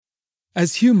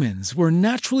As humans, we're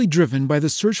naturally driven by the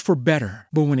search for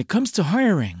better. But when it comes to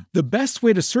hiring, the best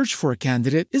way to search for a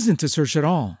candidate isn't to search at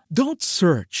all. Don't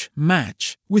search,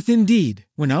 match with Indeed.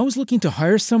 When I was looking to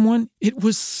hire someone, it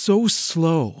was so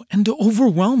slow and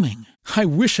overwhelming. I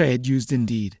wish I had used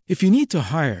Indeed. If you need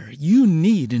to hire, you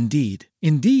need Indeed.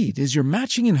 Indeed is your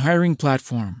matching and hiring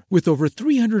platform with over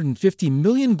 350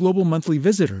 million global monthly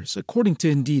visitors, according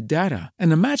to Indeed data,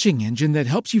 and a matching engine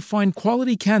that helps you find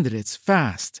quality candidates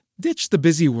fast. Ditch the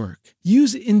busy work.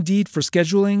 Use Indeed for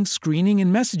scheduling, screening,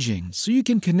 and messaging so you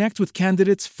can connect with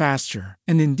candidates faster.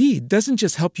 And Indeed doesn't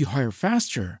just help you hire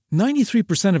faster. 93%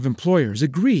 of employers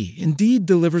agree Indeed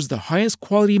delivers the highest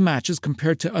quality matches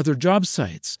compared to other job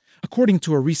sites, according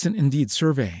to a recent Indeed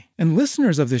survey. And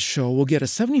listeners of this show will get a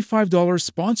 $75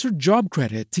 sponsored job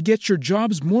credit to get your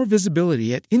jobs more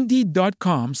visibility at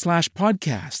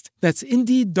Indeed.com/podcast. That's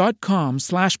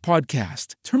Indeed.com/podcast.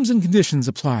 Terms and conditions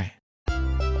apply.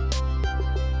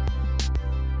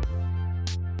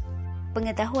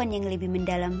 Pengetahuan yang lebih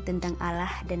mendalam tentang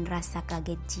Allah dan rasa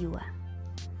kaget jiwa.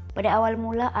 Pada awal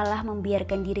mula Allah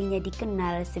membiarkan dirinya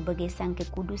dikenal sebagai Sang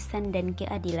Kekudusan dan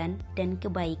Keadilan dan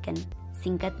Kebaikan.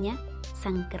 Singkatnya,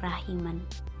 Sang Kerahiman.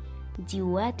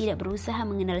 Jiwa tidak berusaha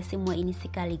mengenal semua ini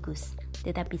sekaligus,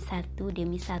 tetapi satu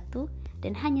demi satu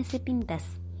dan hanya sepintas,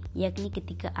 yakni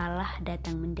ketika Allah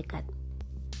datang mendekat.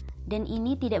 Dan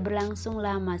ini tidak berlangsung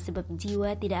lama sebab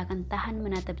jiwa tidak akan tahan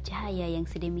menatap cahaya yang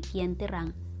sedemikian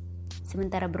terang.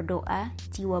 Sementara berdoa,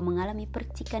 jiwa mengalami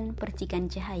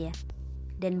percikan-percikan cahaya,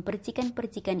 dan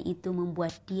percikan-percikan itu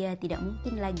membuat dia tidak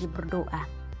mungkin lagi berdoa,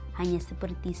 hanya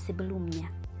seperti sebelumnya.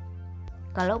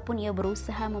 Kalaupun ia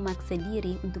berusaha memaksa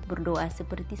diri untuk berdoa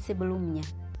seperti sebelumnya,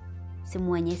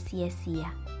 semuanya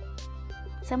sia-sia.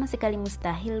 Sama sekali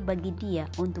mustahil bagi dia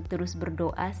untuk terus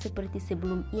berdoa seperti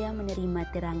sebelum ia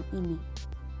menerima terang ini.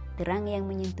 Terang yang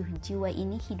menyentuh jiwa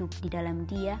ini hidup di dalam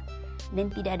dia, dan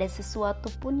tidak ada sesuatu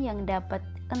pun yang dapat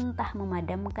entah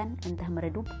memadamkan, entah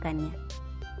meredupkannya.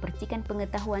 Percikan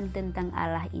pengetahuan tentang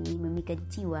Allah ini memikat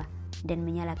jiwa dan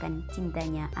menyalakan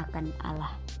cintanya akan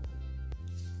Allah.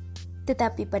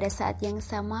 Tetapi pada saat yang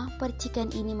sama, percikan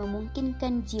ini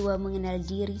memungkinkan jiwa mengenal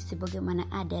diri sebagaimana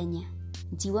adanya.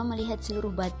 Jiwa melihat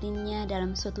seluruh batinnya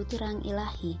dalam suatu terang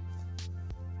ilahi,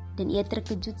 dan ia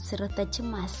terkejut serta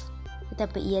cemas.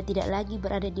 Tetapi ia tidak lagi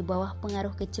berada di bawah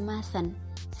pengaruh kecemasan,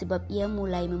 sebab ia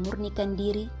mulai memurnikan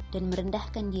diri dan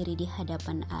merendahkan diri di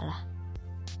hadapan Allah.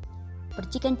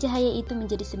 Percikan cahaya itu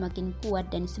menjadi semakin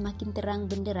kuat dan semakin terang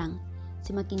benderang.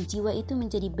 Semakin jiwa itu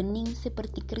menjadi bening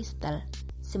seperti kristal,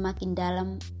 semakin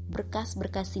dalam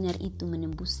berkas-berkas sinar itu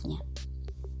menembusnya.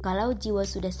 Kalau jiwa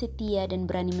sudah setia dan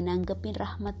berani menanggapi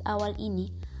rahmat awal ini,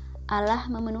 Allah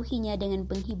memenuhinya dengan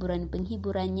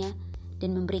penghiburan-penghiburannya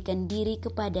dan memberikan diri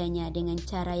kepadanya dengan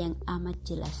cara yang amat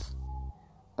jelas.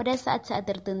 Pada saat-saat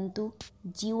tertentu,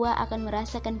 jiwa akan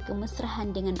merasakan kemesraan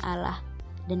dengan Allah,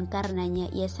 dan karenanya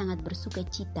ia sangat bersuka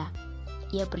cita.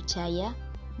 Ia percaya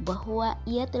bahwa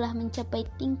ia telah mencapai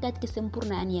tingkat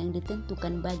kesempurnaan yang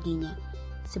ditentukan baginya,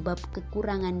 sebab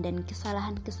kekurangan dan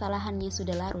kesalahan-kesalahannya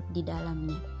sudah larut di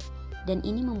dalamnya. Dan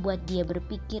ini membuat dia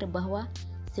berpikir bahwa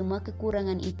semua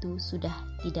kekurangan itu sudah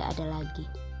tidak ada lagi.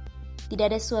 Tidak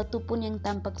ada sesuatu pun yang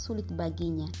tampak sulit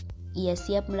baginya. Ia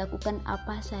siap melakukan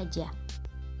apa saja.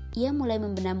 Ia mulai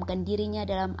membenamkan dirinya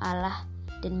dalam Allah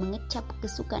dan mengecap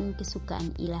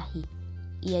kesukaan-kesukaan ilahi.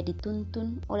 Ia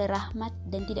dituntun oleh rahmat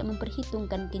dan tidak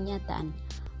memperhitungkan kenyataan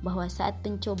bahwa saat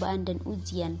pencobaan dan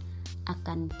ujian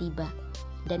akan tiba.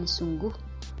 Dan sungguh,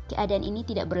 keadaan ini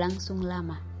tidak berlangsung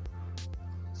lama.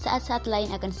 Saat-saat lain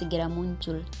akan segera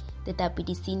muncul, tetapi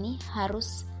di sini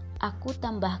harus aku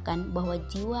tambahkan bahwa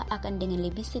jiwa akan dengan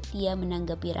lebih setia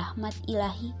menanggapi rahmat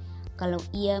ilahi kalau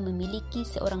ia memiliki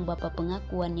seorang bapa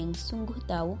pengakuan yang sungguh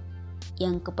tahu,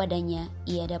 yang kepadanya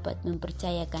ia dapat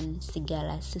mempercayakan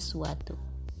segala sesuatu.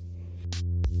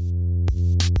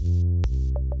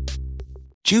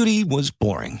 Judy was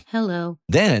boring. Hello.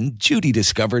 Then Judy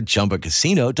discovered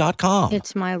ChumbaCasino.com.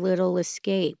 It's my little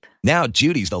escape. Now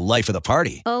Judy's the life of the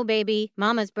party. Oh, baby,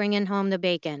 mama's bringing home the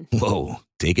bacon. Whoa,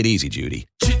 take it easy, Judy.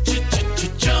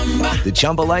 The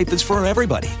Chumba life is for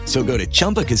everybody. So go to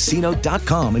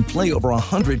ChumbaCasino.com and play over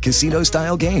 100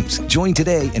 casino-style games. Join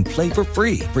today and play for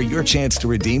free for your chance to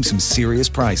redeem some serious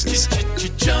prizes.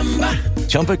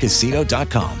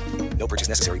 ChumbaCasino.com. No purchase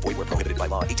necessary. Void where prohibited by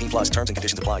law. 18+ terms and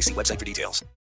conditions apply. See website for details.